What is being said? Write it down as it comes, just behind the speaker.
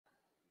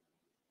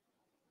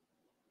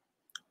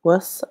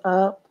What's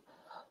up?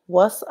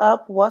 What's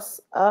up?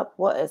 What's up?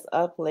 What is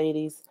up,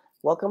 ladies?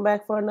 Welcome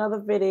back for another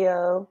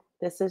video.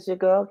 This is your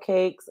girl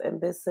Cakes, and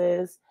this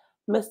is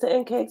Mr.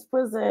 and Cakes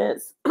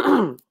presents.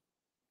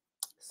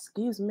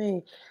 Excuse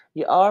me.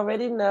 You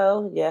already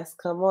know. Yes,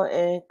 come on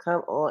in.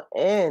 Come on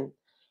in.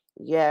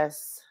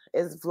 Yes,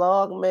 it's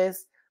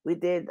Vlogmas. We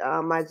did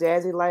my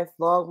Jazzy Life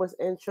Vlogmas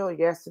intro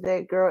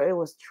yesterday, girl. It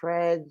was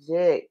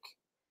tragic.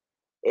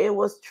 It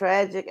was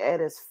tragic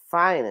at its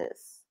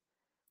finest.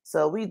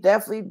 So we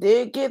definitely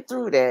did get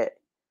through that.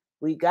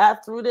 We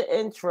got through the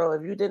intro.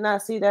 If you did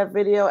not see that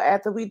video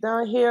after we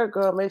done here,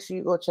 girl, make sure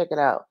you go check it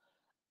out.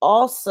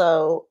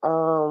 Also,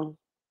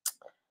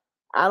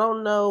 I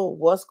don't know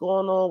what's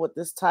going on with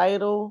this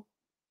title.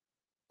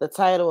 The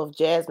title of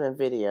Jasmine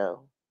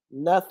video.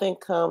 Nothing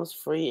comes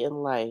free in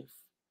life.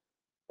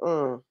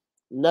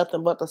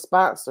 Nothing but the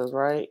sponsors,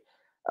 right?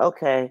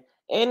 Okay.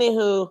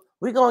 Anywho,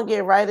 we're gonna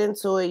get right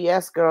into it.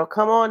 Yes, girl.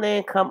 Come on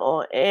in, come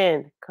on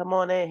in. Come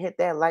on in, hit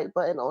that like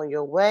button on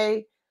your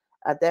way.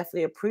 I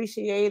definitely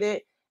appreciate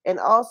it. And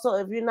also,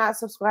 if you're not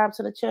subscribed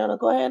to the channel,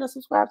 go ahead and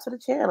subscribe to the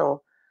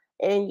channel.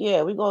 And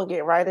yeah, we're gonna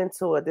get right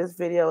into it. This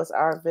video is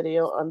our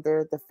video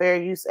under the Fair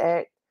Use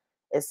Act.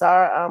 It's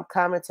our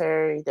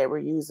commentary that we're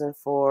using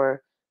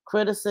for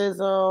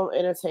criticism,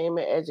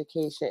 entertainment,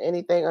 education,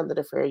 anything under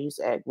the Fair Use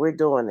Act. We're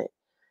doing it.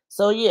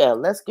 So yeah,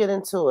 let's get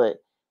into it.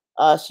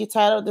 She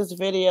titled this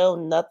video,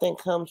 Nothing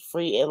Comes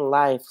Free in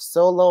Life,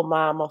 Solo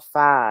Mama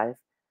 5,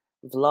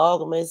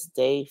 Vlogmas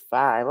Day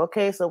 5.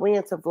 Okay, so we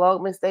into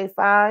Vlogmas Day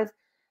 5.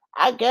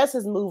 I guess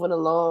it's moving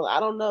along.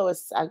 I don't know.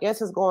 I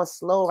guess it's going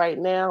slow right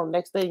now.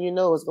 Next thing you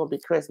know, it's going to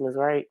be Christmas,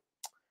 right?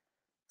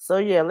 So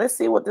yeah, let's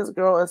see what this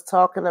girl is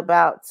talking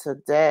about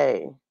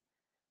today.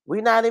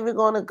 We're not even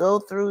going to go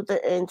through the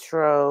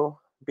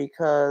intro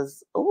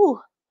because, ooh,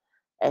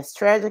 as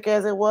tragic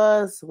as it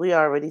was, we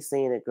already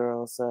seen it,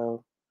 girl.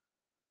 So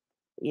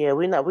yeah,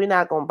 we're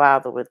not gonna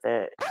bother with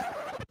that.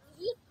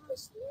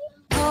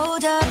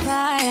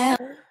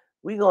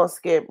 We gonna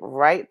skip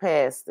right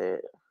past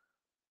it.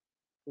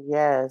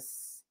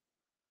 Yes.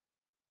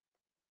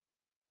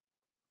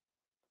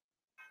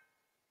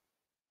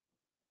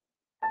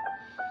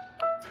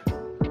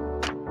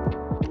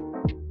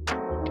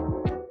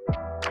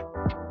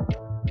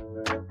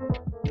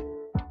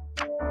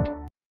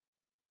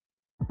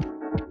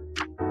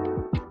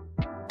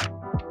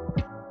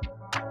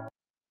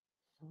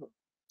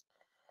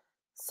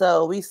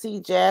 So we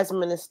see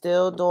Jasmine is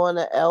still doing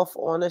the elf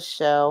on the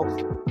shelf.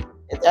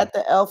 Is that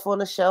the elf on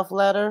the shelf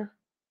letter?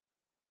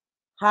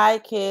 Hi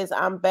kids,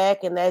 I'm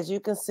back, and as you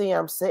can see,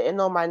 I'm sitting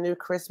on my new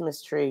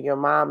Christmas tree your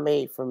mom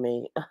made for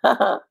me.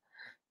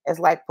 It's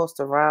like supposed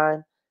to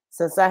rhyme.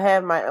 Since I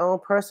have my own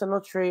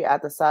personal tree, I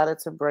decided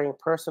to bring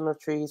personal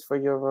trees for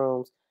your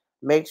rooms.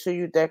 Make sure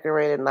you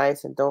decorate it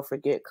nice and don't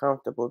forget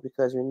comfortable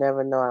because you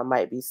never know I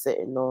might be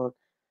sitting on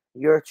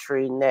your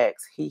tree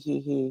next. He he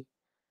he.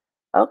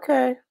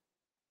 Okay.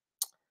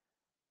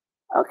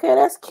 Okay,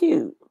 that's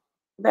cute.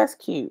 That's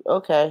cute.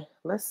 Okay,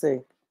 let's see.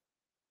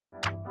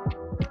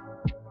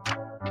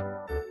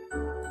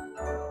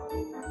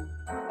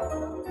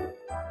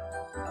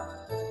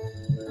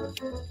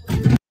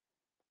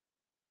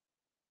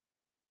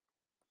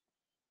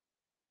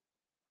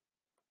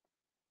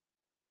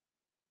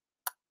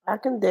 I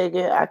can dig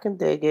it. I can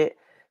dig it.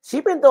 She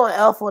been doing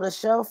Elf on the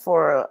Shelf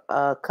for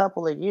a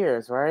couple of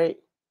years, right?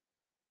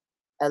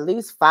 At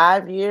least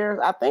 5 years.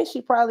 I think she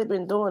probably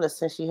been doing it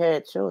since she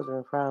had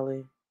children,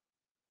 probably.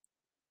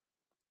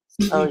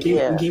 Oh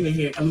yeah. Give it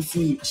here. I'm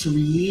seeing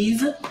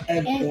Cherise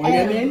and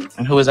Ornament.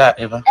 And who is that,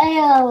 Ava?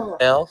 L.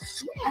 Elf.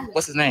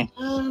 What's his name?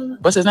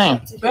 What's his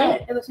name?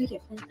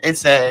 It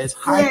says,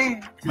 hi.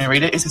 Let me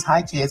read it. It says,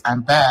 hi kids,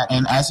 I'm back.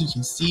 And as you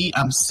can see,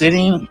 I'm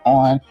sitting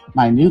on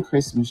my new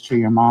Christmas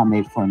tree your mom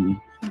made for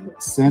me.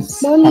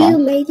 Since Mommy, you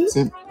made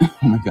it? oh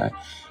my God.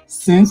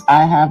 Since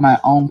I have my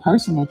own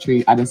personal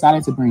tree, I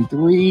decided to bring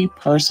 3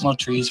 personal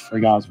trees for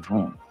y'all's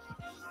room.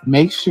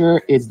 Make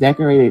sure it's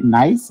decorated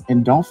nice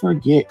and don't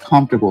forget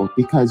comfortable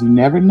because you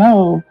never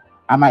know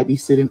I might be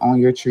sitting on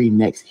your tree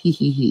next. He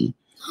he he.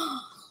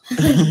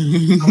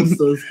 I'm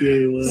so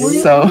scared.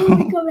 So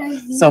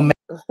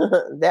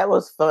That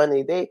was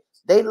funny.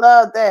 They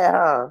love that,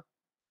 huh?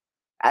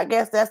 I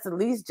guess that's the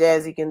least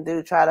Jazzy can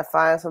do, try to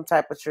find some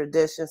type of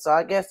tradition. So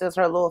I guess that's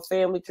her little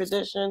family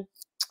tradition.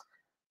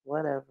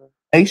 Whatever.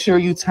 Make sure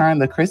you turn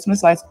the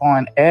Christmas lights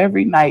on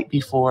every night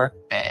before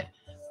bed.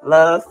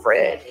 Love,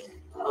 Fred.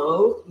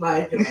 Oh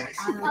my gosh.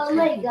 Oh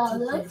my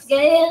god, let's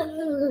get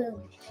I'm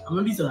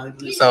gonna be so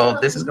happy. So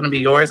this is gonna be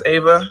yours,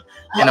 Ava,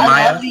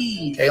 Anamaya,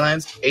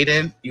 Kaylin's,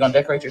 Aiden. You're gonna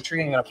decorate your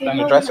tree and you're gonna put on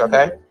your dress,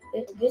 okay?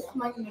 This is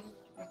mine.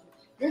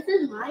 This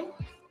is mine.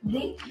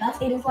 That's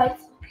Aiden's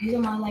lights. These are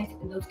my lights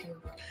and those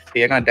two.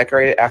 You're gonna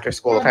decorate it after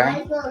school,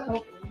 okay?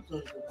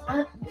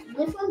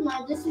 This one's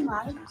mine. This is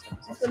mine.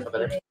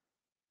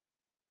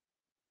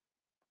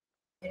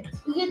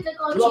 We get to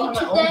go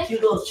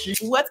today.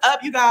 What's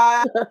up, you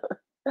guys?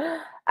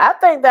 I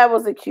think that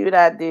was a cute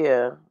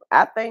idea.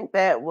 I think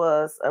that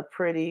was a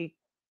pretty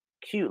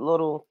cute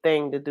little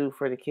thing to do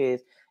for the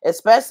kids,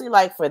 especially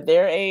like for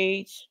their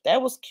age.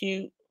 That was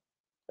cute.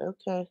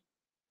 Okay.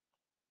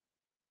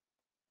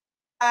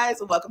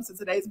 Guys, welcome to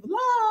today's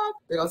vlog.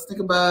 There goes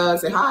Stinkerbug.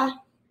 Say hi.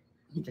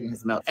 He's drinking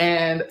his milk.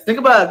 And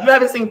Stinkerbug, you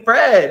haven't seen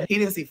Fred. He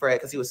didn't see Fred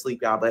because he was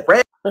asleep, y'all. But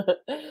Fred.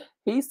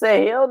 He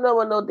said he don't know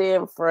what no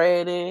damn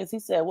Fred is. He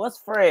said, "What's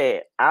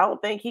Fred?" I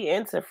don't think he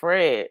into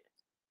Fred.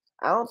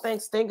 I don't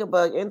think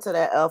Stinkerbug into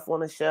that elf on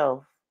the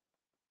shelf.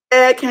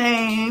 Fred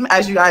came.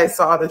 As you guys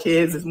saw the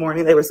kids this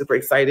morning, they were super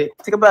excited.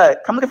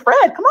 Stinkerbug, come look at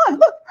Fred. Come on,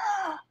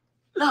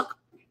 look.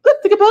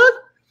 Look, Stinkerbug.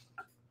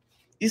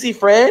 You see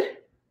Fred?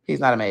 He's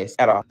not amazed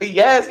at all. But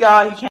yes,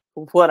 y'all, he came.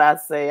 What I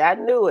say, I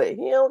knew it.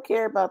 He don't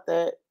care about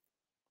that.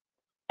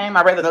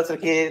 I read the notes to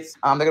the kids.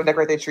 They're gonna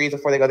decorate their trees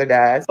before they go to their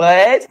dads.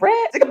 But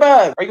Fred,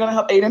 Stinkerbug, are you gonna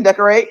help Aiden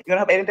decorate? You gonna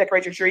help Aiden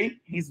decorate your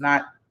tree? He's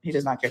not. He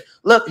does not care.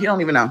 Look, he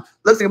don't even know.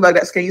 Look,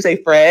 Stinkerbug, can you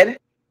say Fred?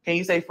 Can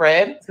you say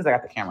Fred? Because I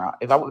got the camera out.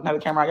 If I wouldn't have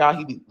the camera out, y'all,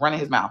 he'd be running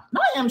his mouth.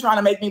 Not him trying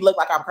to make me look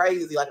like I'm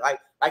crazy,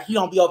 like he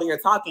don't be over here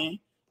talking.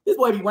 This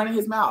boy be running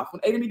his mouth. When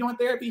Aiden be doing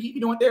therapy, he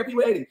be doing therapy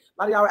with Aiden.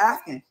 A lot of y'all were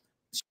asking.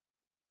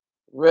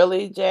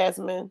 Really,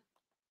 Jasmine?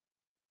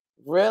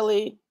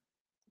 Really?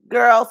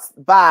 Girls,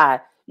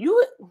 bye.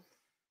 You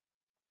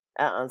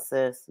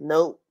sis.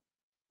 Nope.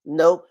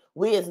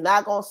 We is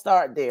not gonna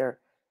start there.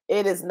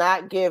 It is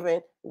not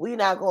given. We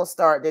not gonna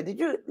start there. Did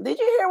you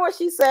hear what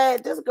she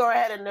said? This girl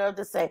had a nerve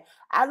to say,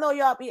 I know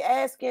y'all be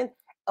asking.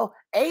 Oh,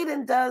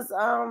 Aiden does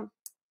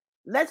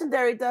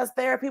Legendary does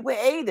therapy with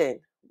Aiden.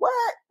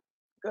 What?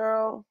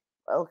 Girl.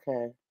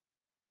 Okay.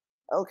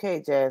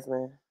 Okay,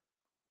 Jasmine.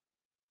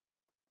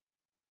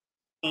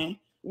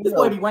 This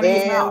boy be running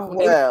his mouth.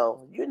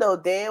 Well, you know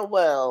damn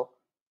well.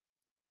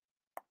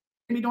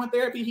 He be doing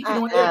therapy. He be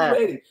doing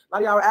therapy with Aiden. A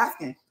lot of y'all were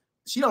asking.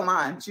 She don't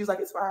mind. She's like,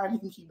 it's fine. He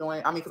can keep doing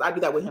it. I mean, because I do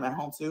that with him at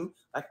home too.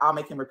 Like, I'll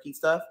make him repeat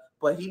stuff,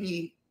 but he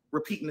be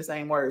repeating the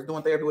same words,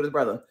 doing therapy with his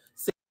brother.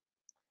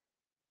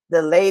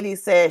 The lady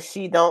says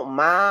she don't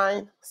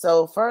mind.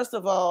 So first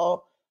of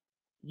all,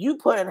 you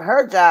putting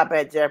her job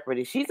at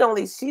jeopardy. She's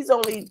only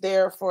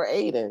there for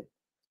Aiden.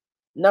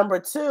 Number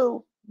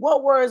two,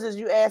 what words is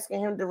you asking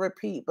him to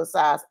repeat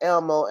besides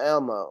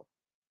Elmo?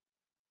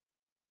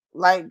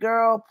 Like,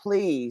 girl,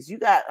 please. You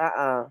got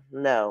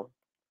no.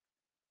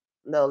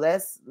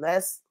 Let's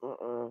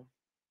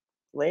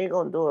we ain't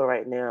gonna do it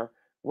right now.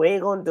 We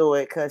ain't gonna do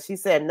it because she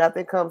said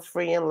nothing comes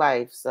free in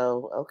life.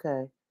 So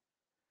okay.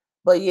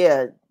 But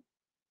yeah,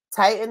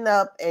 tighten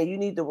up, and you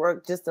need to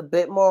work just a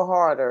bit more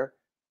harder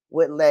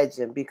with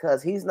Legend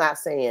because he's not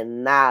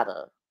saying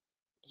nada.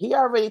 He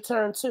already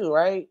turned 2,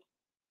 right?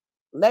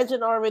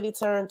 Legend already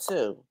turned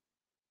 2.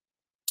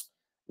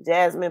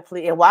 Jasmine,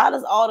 please. And why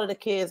does all of the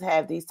kids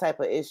have these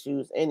type of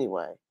issues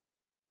anyway?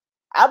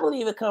 I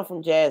believe it come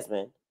from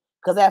Jasmine.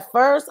 Because at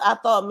first I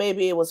thought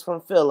maybe it was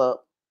from Philip,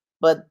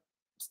 but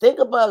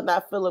Stinkerbug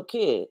not Philip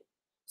kid.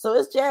 So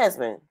it's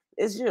Jasmine.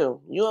 It's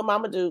you. You and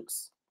Mama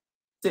Dukes.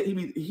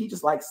 He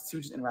just likes to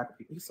just interact with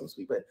people. He's so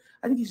sweet, but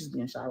I think he's just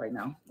being shy right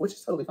now, which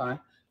is totally fine.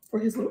 For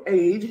his little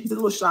age, he's a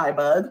little shy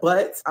bug.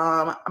 But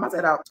I'm about to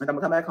head out and I'm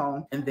gonna come back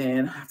home and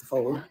then I have to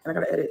fold and I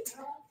gotta edit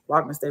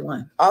Vlogmas Day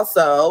 1.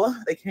 Also,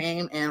 they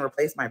came and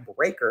replaced my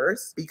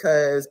breakers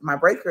because my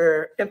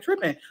breaker kept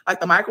tripping. Like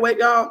the microwave,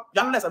 y'all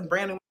know that's a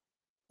brand new.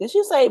 Did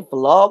you say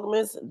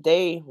Vlogmas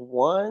Day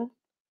 1?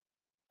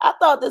 I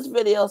thought this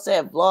video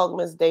said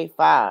Vlogmas Day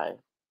 5.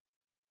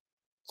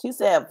 She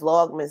said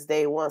Vlogmas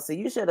Day 1, so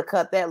you should have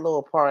cut that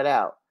little part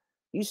out.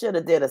 You should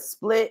have did a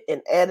split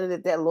and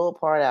edited that little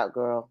part out,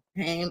 girl.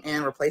 Came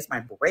and replaced my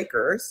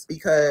breakers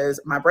because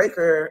my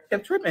breaker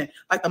kept tripping.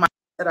 Like the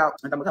set out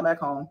and I'm gonna come back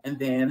home and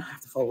then I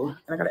have to fold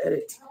and I gotta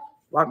edit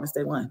Vlogmas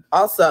Day 1.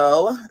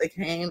 Also, they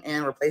came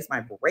and replaced my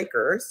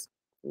breakers.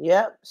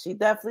 Yep, she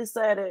definitely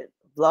said it.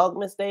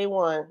 Vlogmas Day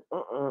 1.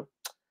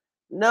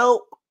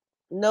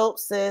 Nope,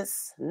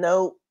 sis.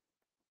 Nope.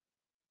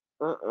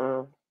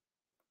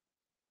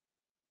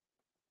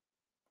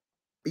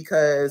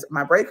 Because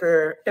my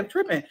breaker kept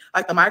tripping.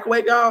 Like the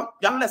microwave, y'all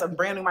know that's a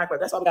brand new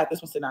microwave. That's why we got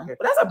this one sitting out here.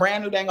 But that's a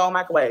brand new dang old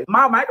microwave.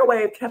 My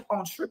microwave kept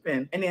on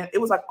tripping. And then it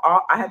was like,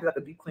 I had to like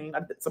a deep clean. I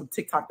did some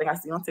TikTok thing I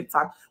see on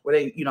TikTok where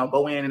they,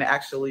 go in and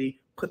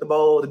actually put the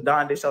bowl, the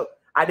darn dish up.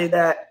 I did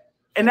that.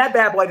 And that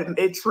bad boy,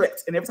 it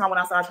tripped. And every time when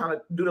I started trying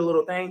to do the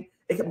little thing,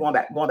 it kept going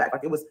back.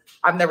 Like it was,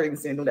 I've never even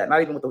seen him do that.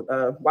 Not even with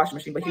the washing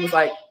machine. But he was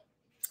like,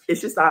 it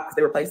should stop because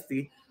they replaced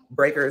the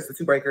breakers, the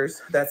 2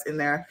 breakers that's in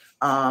there.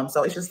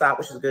 So it should stop,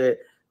 which is good.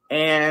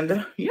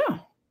 And yeah,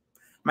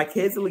 my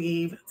kids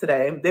leave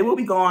today. They will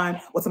be gone.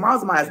 Well,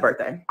 tomorrow's Maya's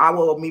birthday. I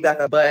will meet back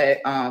up, but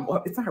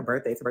well, it's not her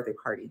birthday. It's a birthday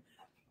party.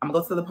 I'm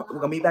gonna go to we're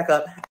gonna meet back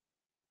up.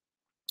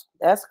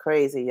 That's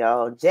crazy,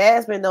 y'all.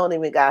 Jasmine don't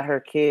even got her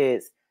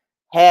kids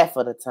half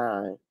of the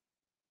time.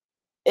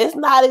 It's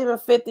not even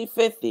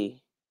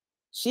 50-50.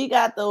 She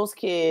got those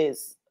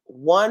kids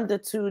 1 to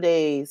 2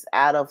 days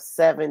out of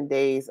 7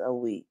 days a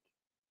week.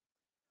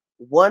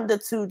 1 to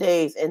 2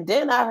 days. And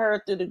then I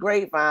heard through the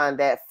grapevine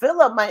that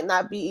Philip might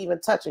not be even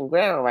touching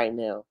ground right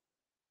now.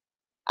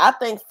 I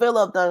think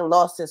Philip done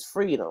lost his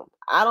freedom.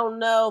 I don't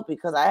know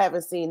because I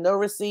haven't seen no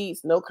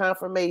receipts, no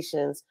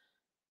confirmations.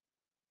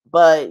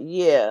 But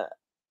yeah,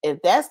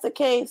 if that's the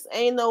case,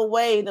 ain't no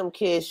way them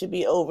kids should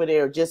be over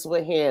there just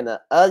with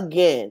Hannah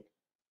again.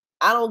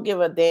 I don't give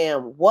a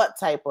damn what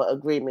type of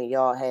agreement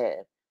y'all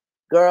have.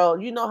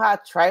 Girl, you know how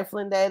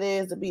trifling that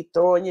is to be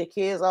throwing your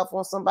kids off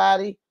on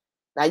somebody?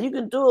 Now you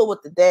can do it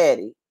with the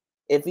daddy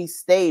if he's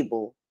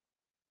stable.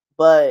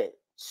 But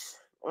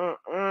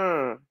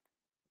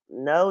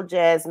no,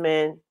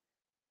 Jasmine.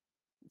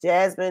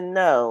 Jasmine,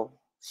 no.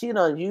 She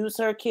don't use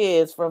her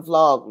kids for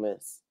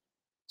Vlogmas.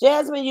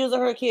 Jasmine using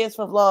her kids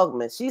for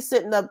Vlogmas. She's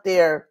sitting up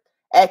there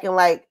acting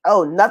like,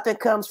 oh, nothing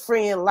comes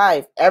free in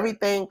life.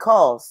 Everything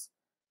costs.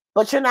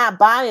 But you're not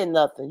buying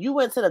nothing. You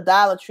went to the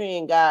Dollar Tree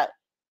and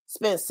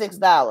spent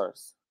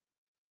 $6.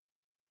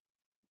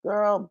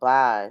 Girl,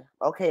 buy.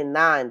 Okay,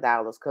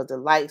 $9 because the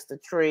lights, the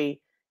tree,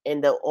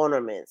 and the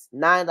ornaments.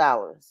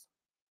 $9.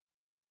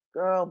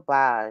 Girl,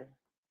 buy.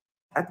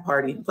 At the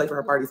party, the place where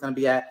her party's gonna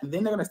be at. And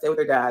then they're gonna stay with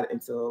their dad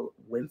until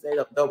Wednesday.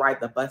 They'll ride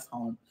the bus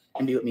home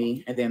and be with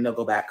me, and then they'll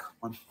go back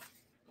on.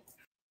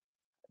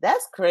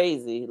 That's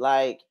crazy.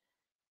 Like,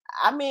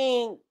 I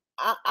mean,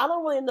 I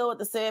don't really know what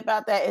to say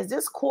about that. Is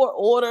this court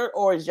order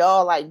or is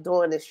y'all like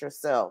doing this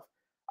yourself?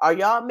 Are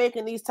y'all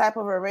making these type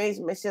of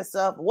arrangements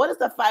yourself? What is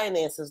the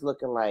finances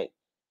looking like?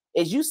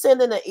 Is you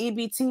sending an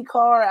EBT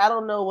card? I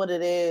don't know what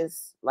it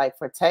is. Like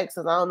for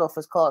Texas, I don't know if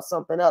it's called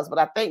something else, but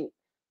I think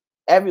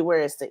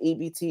everywhere it's the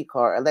EBT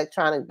card,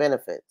 electronic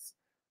benefits.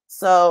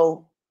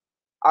 So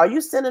are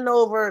you sending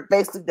over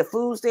basically the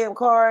food stamp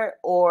card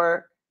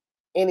or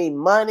any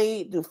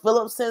money? Do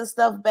Phillips send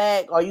stuff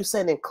back? Are you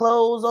sending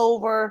clothes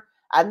over?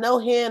 I know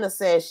Hannah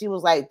said she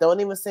was like,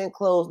 don't even send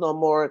clothes no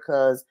more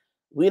because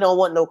we don't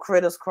want no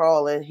critters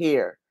crawling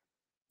here.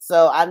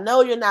 So I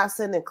know you're not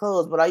sending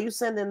clothes, but are you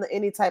sending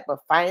any type of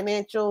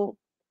financial,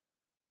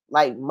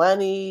 like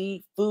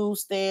money, food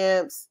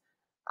stamps,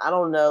 I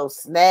don't know,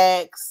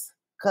 snacks?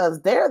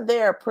 Because they're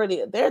there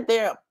pretty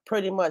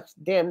much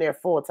damn near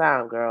full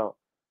time, girl.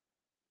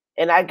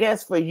 And I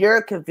guess for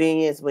your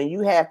convenience, when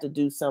you have to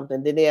do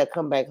something, then they'll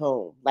come back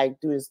home.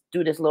 Like do this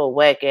little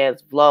whack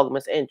ass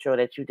Vlogmas intro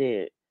that you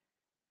did.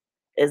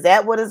 Is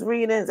that what it's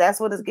reading? Is that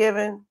what it's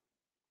giving?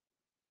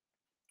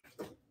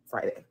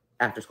 Friday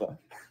after school.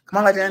 Come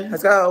on, Legend,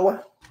 let's go.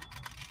 All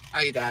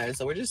right, you guys.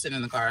 So we're just sitting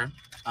in the car.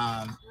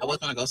 I was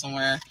gonna go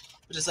somewhere,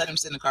 but just let him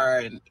sit in the car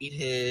and eat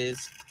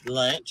his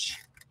lunch.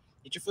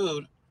 Eat your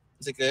food.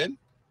 Is it good?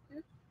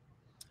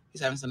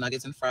 He's having some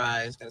nuggets and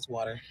fries. Got his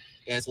water.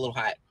 Yeah, it's a little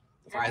hot.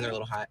 The fries are a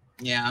little hot.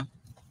 Yeah.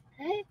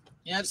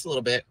 Yeah, just a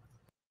little bit.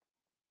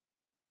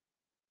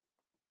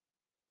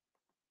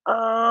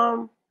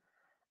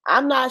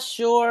 I'm not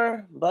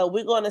sure, but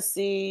we're gonna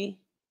see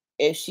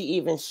if she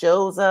even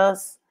shows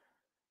us.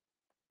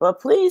 But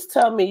please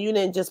tell me you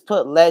didn't just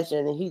put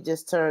Legend and he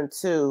just turned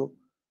 2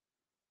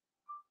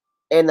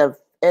 in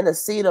a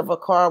seat of a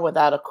car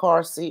without a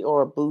car seat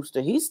or a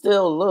booster. He's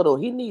still little.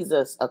 He needs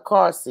a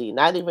car seat,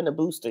 not even a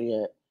booster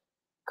yet.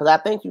 Because I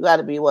think you got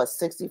to be,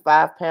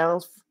 65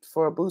 pounds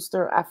for a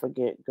booster? I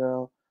forget,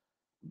 girl.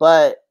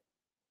 But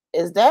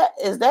is that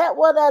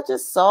what I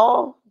just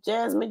saw?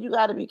 Jasmine, you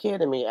got to be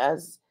kidding me.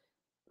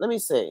 Let me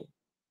see.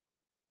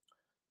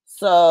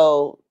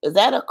 So is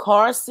that a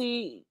car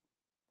seat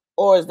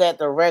or is that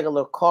the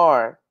regular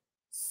car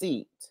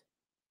seat?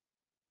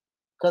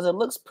 Because it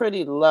looks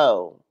pretty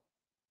low.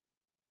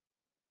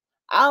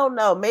 I don't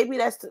know. Maybe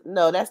that's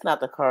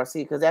not the car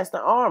seat because that's the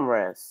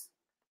armrest.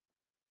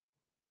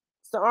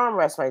 It's the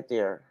armrest right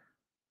there.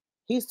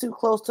 He's too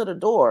close to the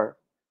door.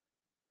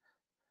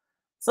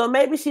 So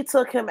maybe she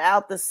took him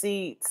out the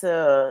seat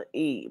to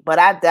eat, but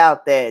I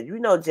doubt that. You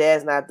know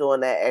Jazz not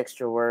doing that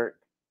extra work.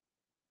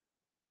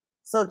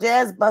 So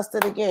Jazz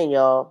busted again,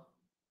 y'all.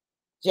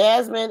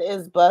 Jasmine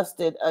is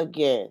busted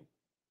again.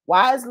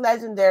 Why is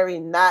Legendary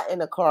not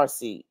in a car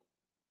seat?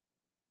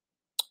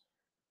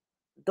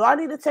 Do I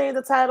need to change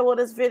the title of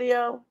this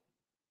video?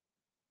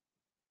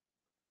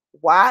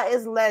 Why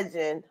is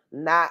Legend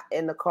not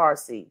in the car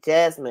seat?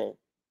 Jasmine.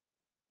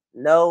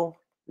 No,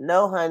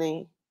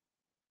 honey.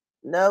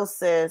 No,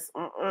 sis.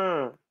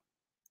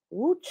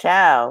 Woo,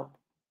 child.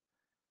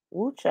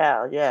 Woo,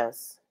 child.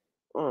 Yes.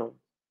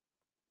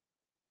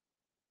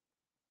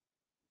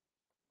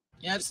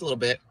 Yeah, just a little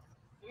bit.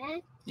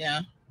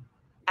 Yeah.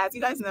 As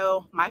you guys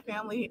know, my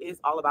family is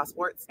all about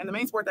sports, and the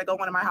main sport that goes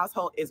on in my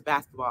household is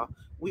basketball.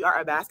 We are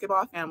a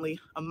basketball family.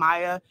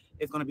 Amaya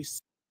is going to be.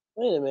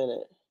 Wait a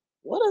minute.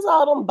 What is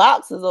all them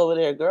boxes over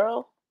there,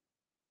 girl?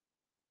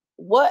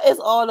 What is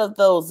all of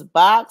those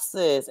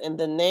boxes in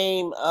the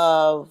name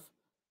of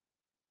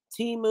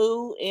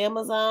Temu,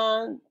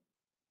 Amazon,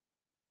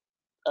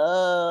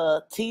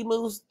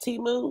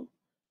 Temu?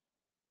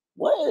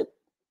 What?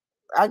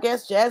 I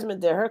guess Jasmine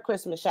did her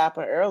Christmas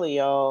shopping early,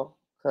 y'all.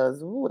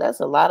 Because, that's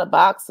a lot of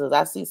boxes.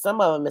 I see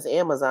some of them is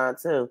Amazon,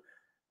 too.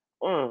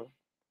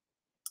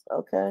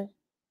 Okay.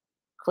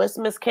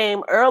 Christmas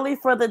came early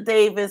for the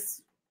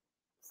Davis.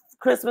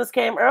 Christmas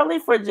came early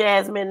for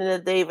Jasmine and the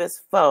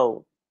Davis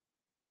foe.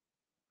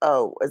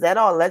 Oh, is that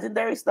all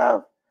Legendary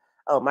stuff?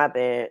 Oh, my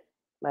bad.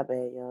 My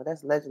bad, y'all.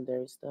 That's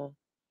legendary stuff.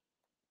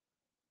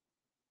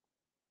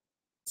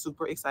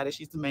 Super excited.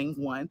 She's the main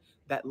one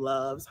that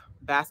loves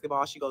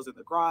basketball. She goes in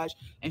the garage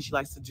and she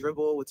likes to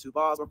dribble with 2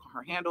 balls, work on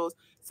her handles.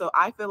 So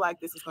I feel like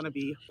this is going to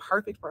be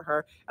perfect for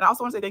her. And I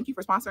also want to say thank you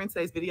for sponsoring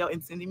today's video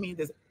and sending me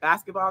this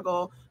basketball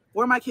goal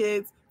for my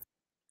kids.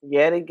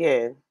 Yet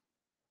again.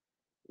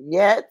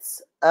 Yet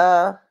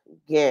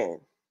again.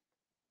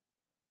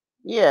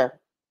 Yeah.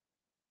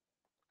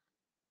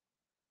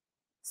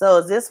 So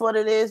is this what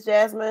it is,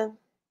 Jasmine?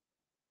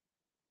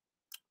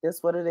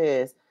 This what it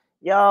is.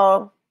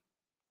 Y'all,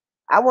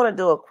 I want to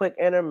do a quick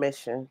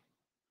intermission.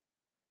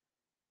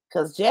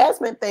 Because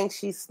Jasmine thinks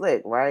she's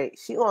slick, right?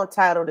 She gonna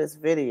title this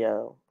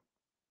video,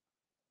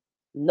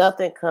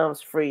 Nothing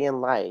Comes Free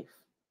in Life.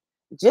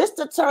 Just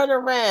to turn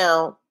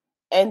around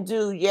and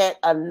do yet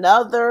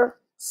another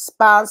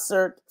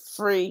sponsored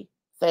free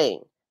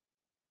thing.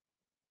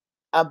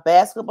 A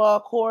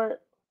basketball court.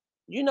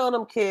 You know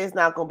them kids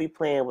not gonna be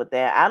playing with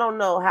that. I don't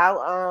know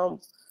how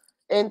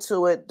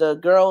into it the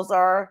girls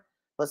are,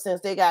 but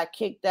since they got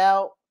kicked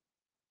out,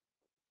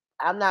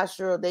 I'm not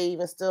sure they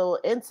even still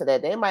into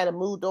that. They might have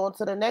moved on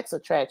to the next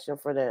attraction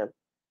for them.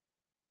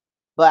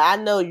 But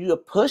I know you're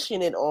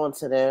pushing it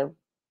onto them.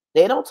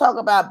 They don't talk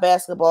about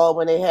basketball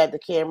when they had the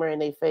camera in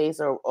their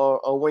face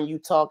or when you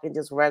talking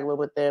just regular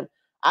with them.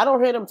 I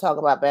don't hear them talk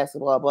about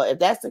basketball. But if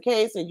that's the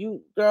case, and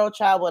you girl,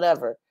 child,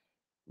 whatever.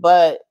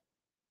 But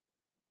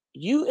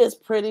you is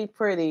pretty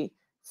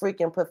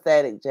freaking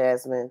pathetic,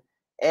 Jasmine.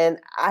 And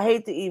I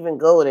hate to even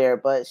go there,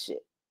 but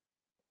shit.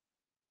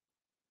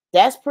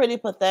 That's pretty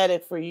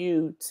pathetic for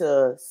you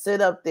to sit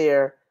up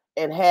there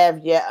and have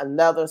yet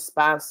another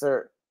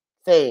sponsored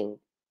thing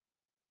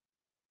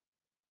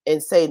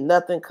and say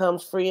nothing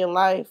comes free in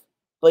life,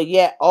 but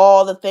yet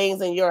all the things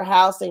in your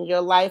house and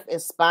your life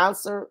is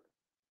sponsored.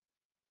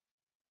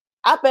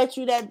 I bet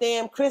you that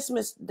damn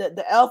Christmas,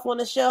 the elf on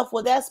the shelf,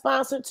 was that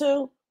sponsored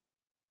too?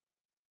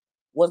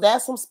 Was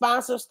that some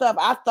sponsored stuff?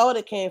 I thought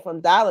it came from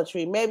Dollar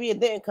Tree. Maybe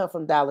it didn't come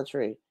from Dollar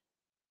Tree.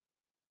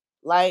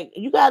 Like,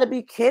 you got to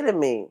be kidding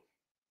me.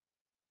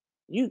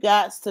 You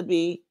got to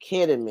be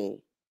kidding me.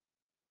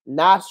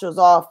 Nostrils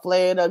all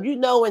flared up. You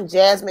know when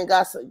Jasmine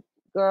got some,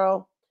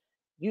 girl,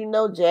 you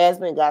know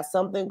Jasmine got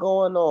something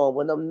going on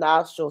when them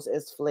nostrils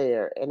is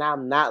flared. And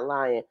I'm not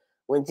lying.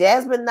 When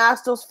Jasmine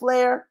nostrils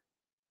flare,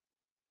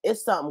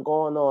 it's something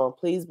going on.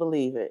 Please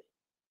believe it.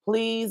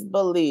 Please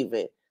believe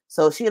it.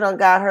 So she done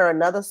got her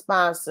another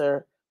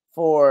sponsor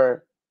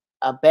for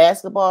a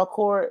basketball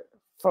court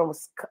from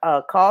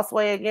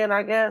Causeway again,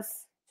 I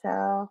guess.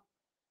 Child.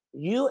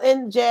 You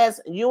and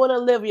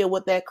Olivia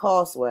with that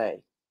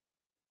Causeway.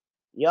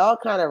 Y'all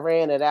kind of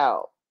ran it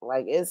out.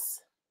 Like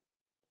it's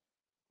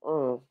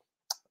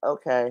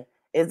okay.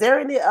 Is there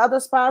any other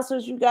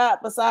sponsors you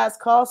got besides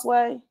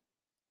Causeway?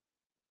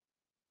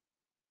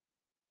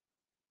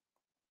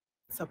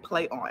 To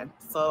play on.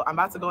 So I'm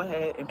about to go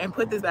ahead and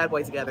put this bad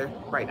boy together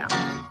right now.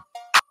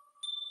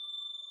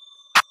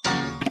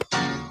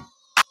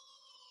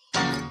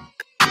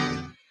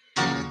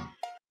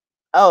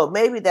 Oh,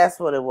 maybe that's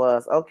what it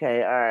was.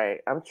 Okay, all right.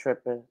 I'm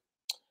tripping.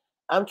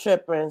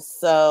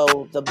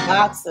 So the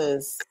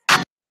boxes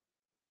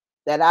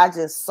that I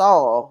just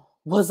saw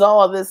was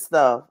all this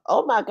stuff.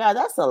 Oh my God,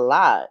 that's a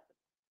lot.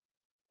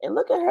 And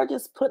look at her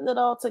just putting it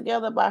all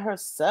together by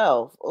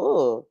herself.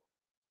 Ooh,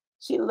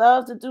 she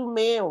loves to do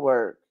man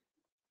work.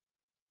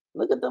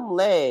 Look at them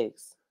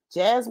legs.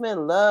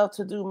 Jasmine loved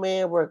to do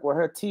man work with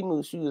her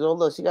Temu shoes. Oh,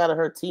 look, she got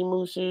her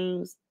Temu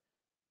shoes.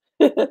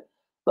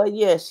 But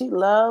yeah, she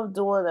loved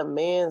doing a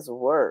man's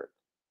work.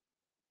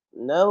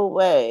 No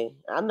way.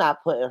 I'm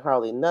not putting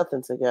hardly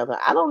nothing together.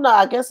 I don't know.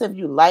 I guess if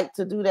you like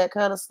to do that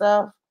kind of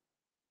stuff,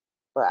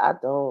 but I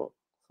don't.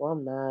 So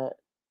I'm not.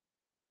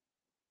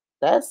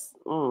 That's.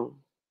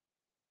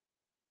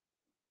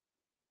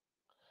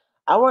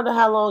 I wonder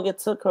how long it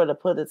took her to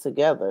put it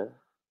together.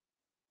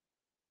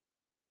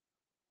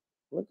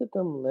 Look at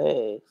them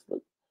legs.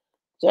 Look.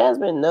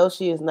 Jasmine knows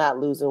she is not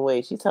losing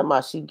weight. She's talking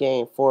about she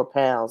gained 4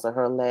 pounds in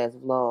her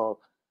last vlog.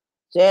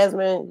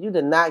 Jasmine, you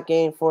did not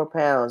gain 4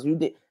 pounds.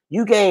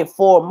 You gained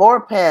 4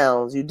 more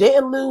pounds. You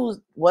didn't lose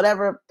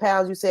whatever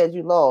pounds you said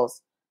you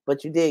lost,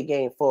 but you did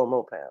gain 4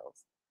 more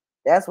pounds.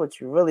 That's what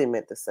you really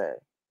meant to say.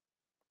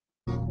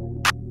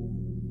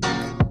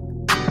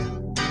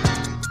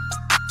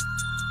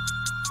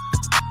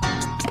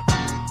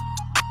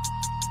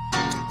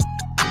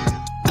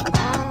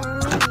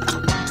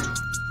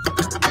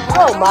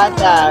 Oh my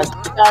gosh,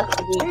 you got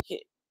to be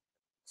kidding.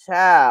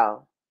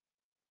 Child.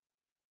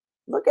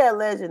 Look at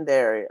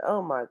Legendary.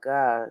 Oh my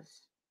gosh.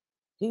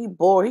 He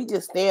bored. He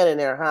just standing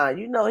there, huh?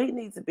 You know he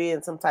needs to be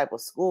in some type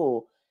of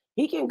school.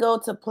 He can go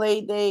to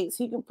play dates.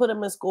 He can put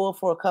him in school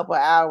for a couple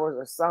of hours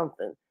or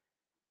something.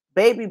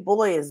 Baby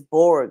boy is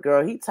bored,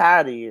 girl. He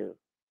tired of you.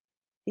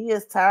 He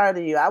is tired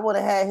of you. I would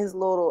have had his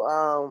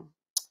little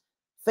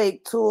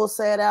fake tool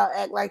set out,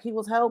 act like he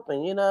was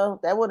helping, you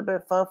know? That would have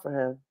been fun for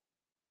him.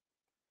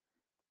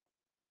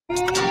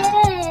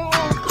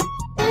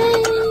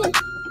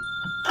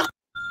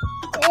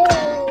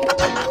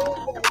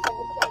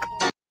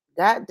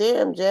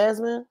 Goddamn,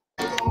 Jasmine.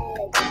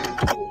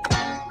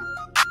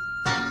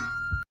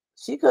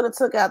 She could have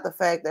took out the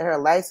fact that her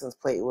license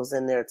plate was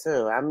in there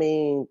too. I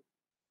mean,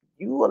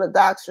 you want to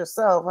dox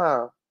yourself,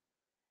 huh?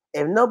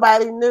 If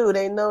nobody knew,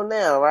 they know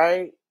now,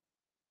 right?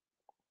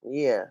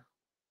 Yeah.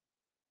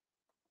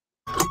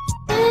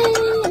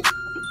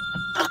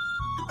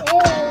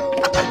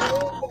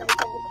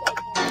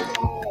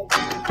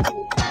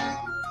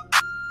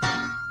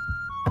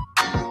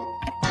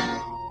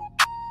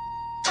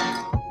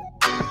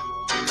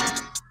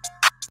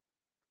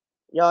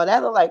 Yo,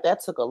 that looked like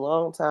that took a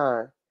long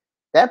time.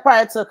 That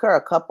probably took her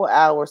a couple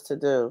hours to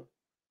do.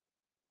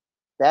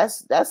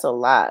 That's a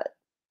lot.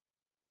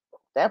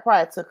 That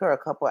probably took her a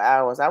couple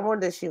hours. I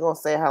wonder if she gonna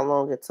say how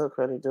long it took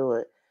her to do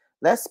it.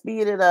 Let's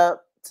speed it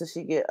up till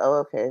she get. Oh,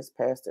 okay, it's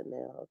past it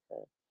now.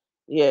 Okay,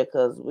 yeah,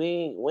 cause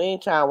we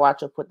ain't trying to watch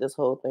her put this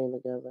whole thing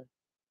together.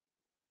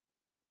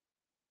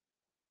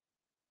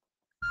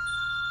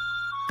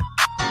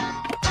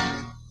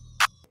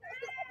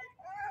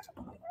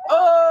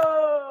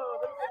 Oh.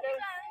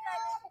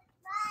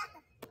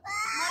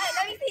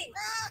 Let me see.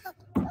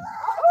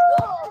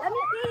 Let me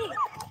see.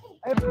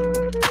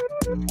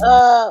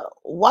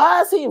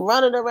 Why is he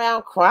running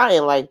around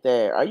crying like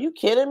that? Are you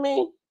kidding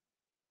me?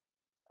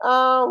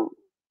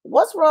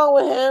 What's wrong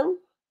with him?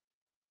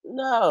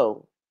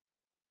 No.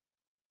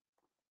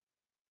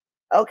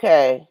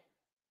 Okay.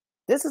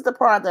 This is the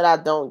part that I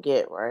don't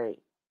get, right?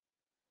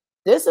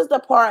 This is the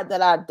part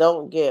that I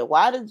don't get.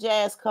 Why did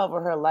Jazz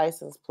cover her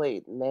license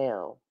plate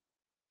now?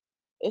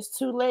 It's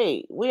too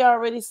late. We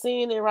already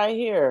seen it right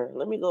here.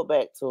 Let me go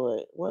back to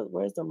it.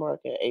 Where's the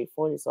mark at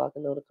 8:40 so I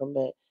can know to come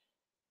back?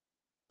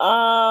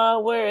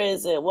 Where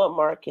is it? What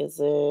mark is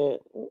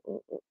it?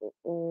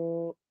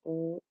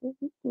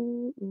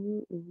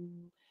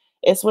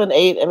 It's when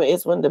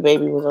it's when the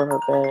baby was on her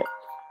back.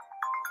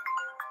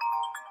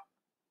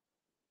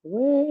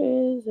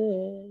 Where is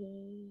it?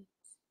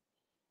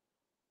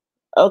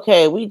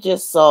 Okay, we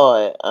just saw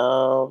it.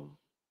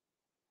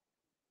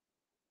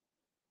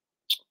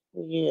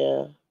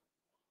 Yeah.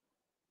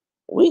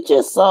 We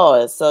just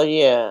saw it. So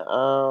yeah,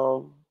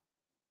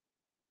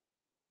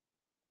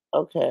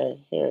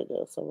 okay, here it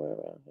goes, somewhere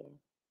around here.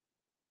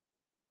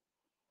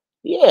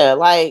 Yeah,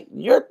 like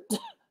you're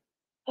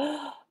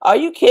are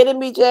you kidding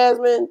me,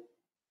 Jasmine?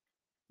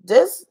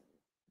 This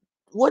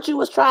what you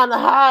was trying to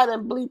hide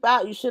and bleep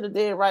out, you should have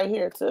did right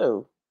here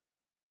too.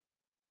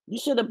 You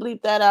should have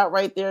bleeped that out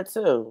right there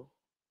too.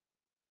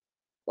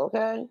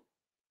 Okay?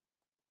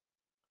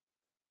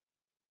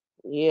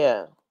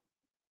 Yeah.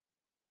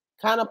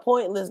 Kind of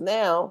pointless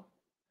now.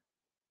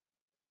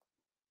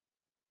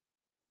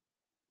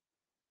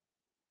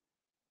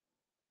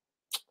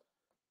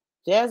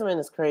 Jasmine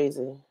is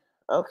crazy.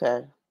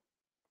 Okay.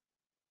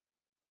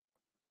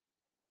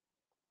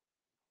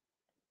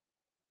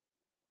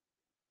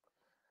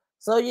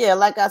 So yeah,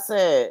 like I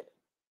said,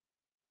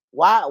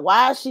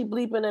 why is she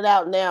bleeping it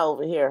out now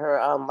over here?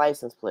 Her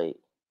license plate.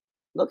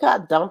 Look how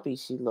dumpy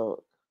she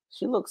looked.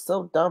 She looks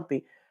so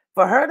dumpy.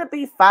 For her to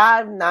be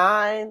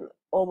 5'9"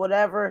 or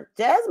whatever,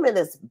 Jasmine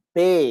is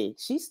big.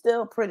 She's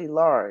still pretty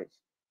large.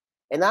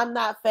 And I'm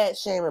not fat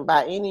shaming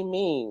by any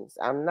means.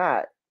 I'm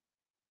not.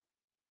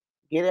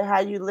 Get it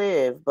how you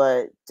live,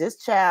 but this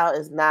child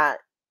is not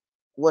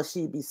what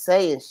she be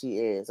saying she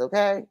is,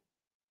 okay?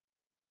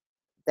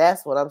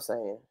 That's what I'm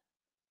saying.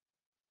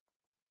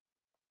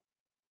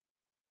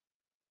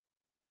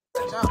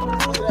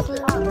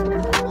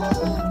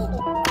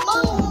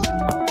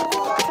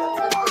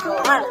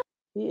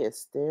 He is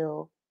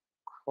still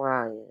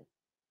crying.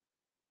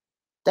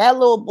 That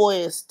little boy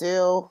is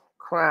still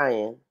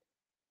crying.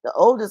 The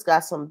oldest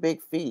got some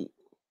big feet.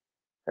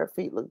 Her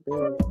feet look big.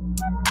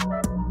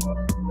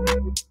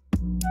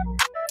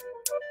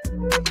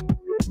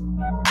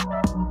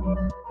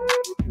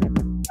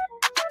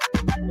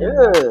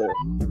 Ew.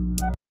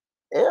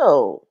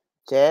 Ew.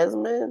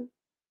 Jasmine.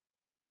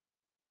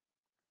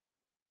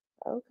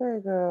 Okay,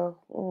 girl.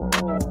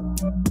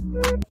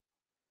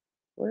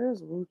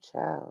 Where's Wu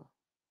Chow?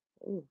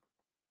 Ooh.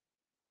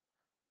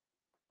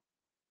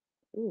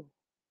 Ooh.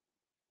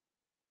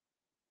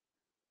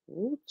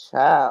 Wu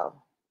Chow.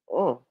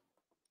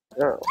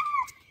 Girl.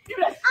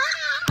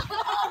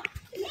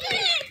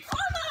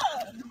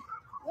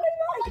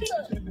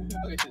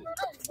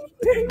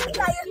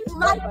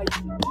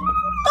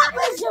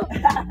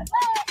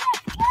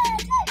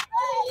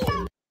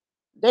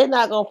 They're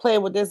not gonna play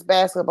with this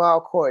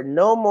basketball court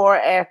no more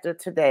after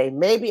today.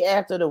 Maybe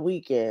after the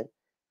weekend.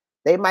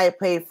 They might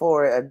pay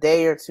for it a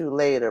day or two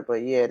later,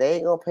 but yeah, they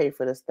ain't gonna pay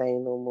for this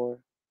thing no more.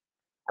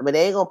 I mean,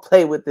 they ain't gonna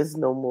play with this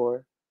no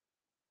more.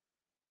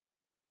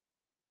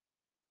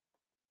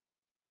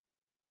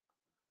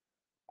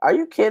 Are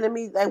you kidding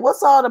me? Like,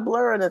 what's all the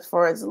blurring this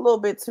for? It's a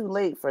little bit too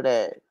late for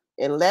that.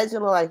 And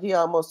Legend look like he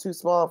almost too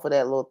small for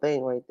that little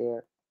thing right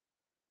there.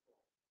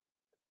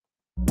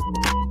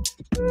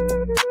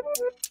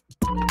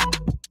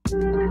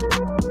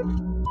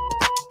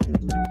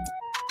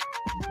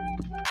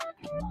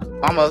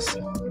 Almost.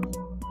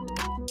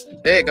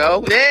 There you go.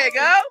 There you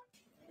go.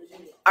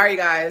 All right,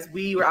 guys,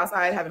 we were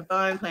outside having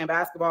fun playing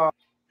basketball.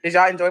 Did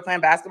y'all enjoy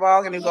playing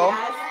basketball? Can you go?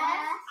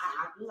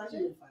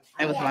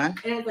 It was fun.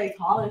 And it's like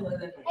taller than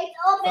the It's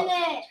open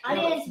it. I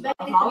didn't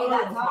expect it to be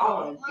that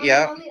tall.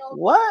 Yeah.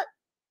 What?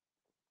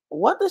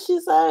 What did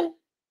she say?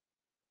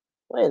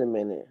 Wait a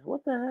minute.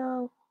 What the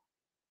hell?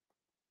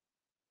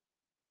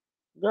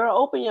 Girl,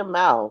 open your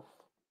mouth.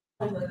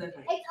 It's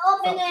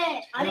open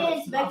it. I didn't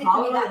expect it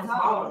to be that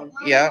tall.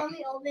 Yeah.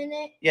 Open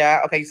it.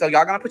 Yeah. Okay. So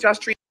y'all gonna put y'all's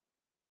trees.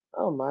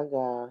 Oh my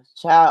gosh.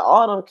 Child,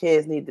 all them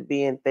kids need to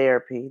be in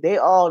therapy. They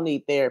all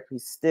need therapy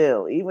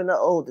still, even the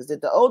oldest.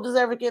 Did the oldest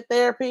ever get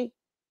therapy?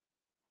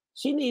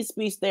 She needs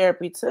speech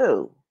therapy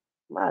too.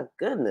 My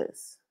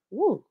goodness.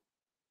 Woo.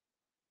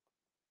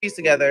 Trees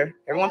together.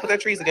 Everyone put their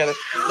trees together.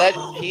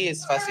 He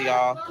is fussy,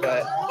 y'all,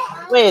 but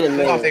Wait a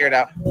we're gonna figure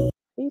minute. it out.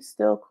 He's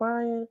still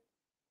crying.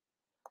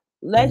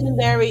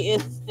 Legendary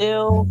is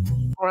still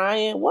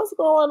crying. What's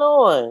going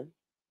on?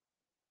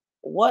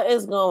 What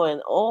is going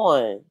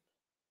on?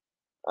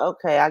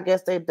 Okay, I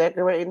guess they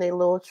decorating their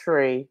little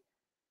tree.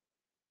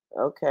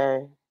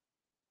 Okay.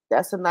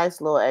 That's a nice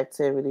little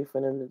activity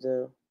for them to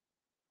do.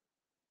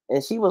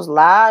 And she was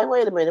live.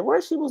 Wait a minute,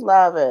 where she was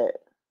live at?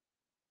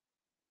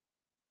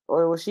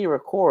 Or was she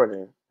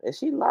recording? Is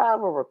she live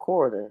or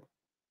recording?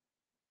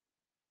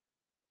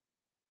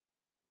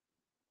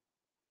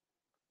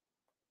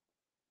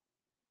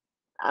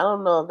 I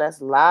don't know if that's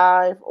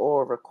live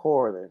or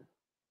recording.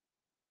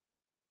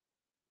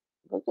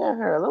 Look at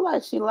her. Look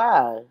like she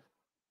live.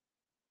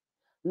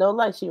 No,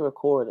 like she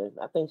recording.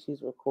 I think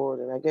she's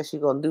recording. I guess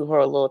she's gonna do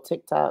her little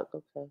TikTok.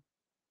 Okay.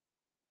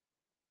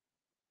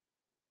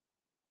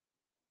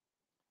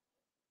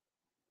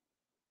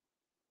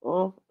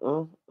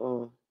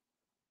 Mm.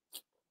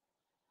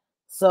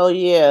 So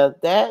yeah,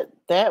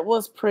 that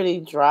was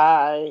pretty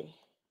dry.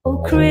 Oh,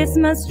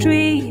 Christmas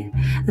tree,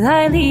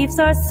 thy leaves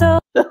are so.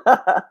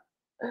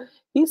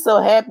 He's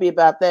so happy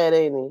about that,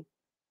 ain't he?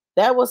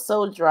 That was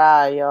so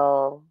dry,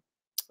 y'all.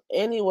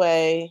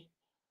 Anyway,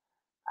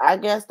 I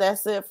guess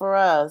that's it for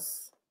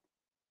us.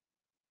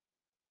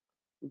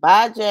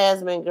 Bye,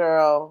 Jasmine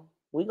girl.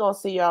 We gonna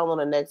see y'all on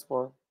the next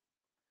one.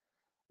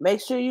 Make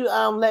sure you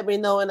let me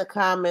know in the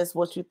comments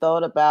what you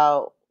thought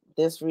about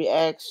this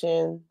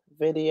reaction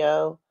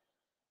video.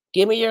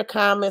 Give me your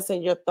comments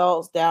and your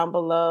thoughts down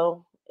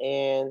below.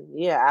 And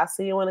yeah, I'll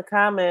see you in the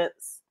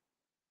comments.